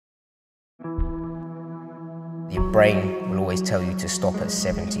Your brain will always tell you to stop at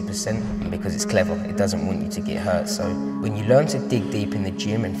 70% because it's clever. It doesn't want you to get hurt. So when you learn to dig deep in the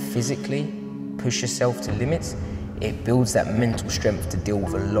gym and physically push yourself to limits, it builds that mental strength to deal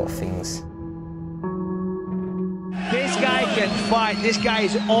with a lot of things. This guy can fight. This guy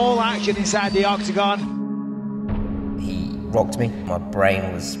is all action inside the octagon. He rocked me. My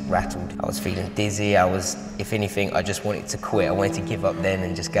brain was rattled. I was feeling dizzy. If anything, I just wanted to quit. I wanted to give up then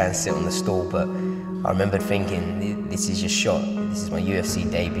and just go and sit on the stool. But I remembered thinking, this is your shot. This is my UFC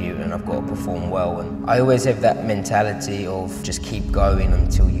debut and I've got to perform well. And I always have that mentality of just keep going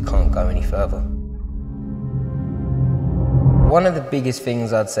until you can't go any further. One of the biggest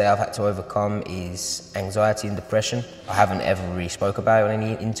things I'd say I've had to overcome is anxiety and depression. I haven't ever really spoke about it on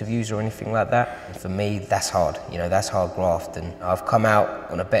any interviews or anything like that. And for me, that's hard. You know, that's hard graft. And I've come out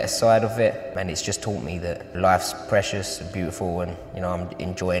on a better side of it. And it's just taught me that life's precious and beautiful and, you know, I'm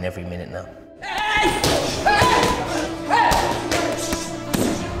enjoying every minute now.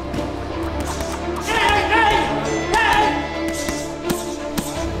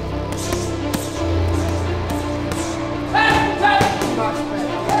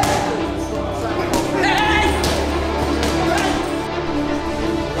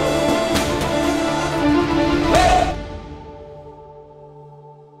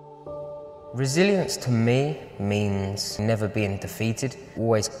 Resilience to me means never being defeated,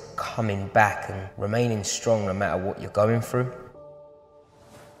 always coming back and remaining strong no matter what you're going through.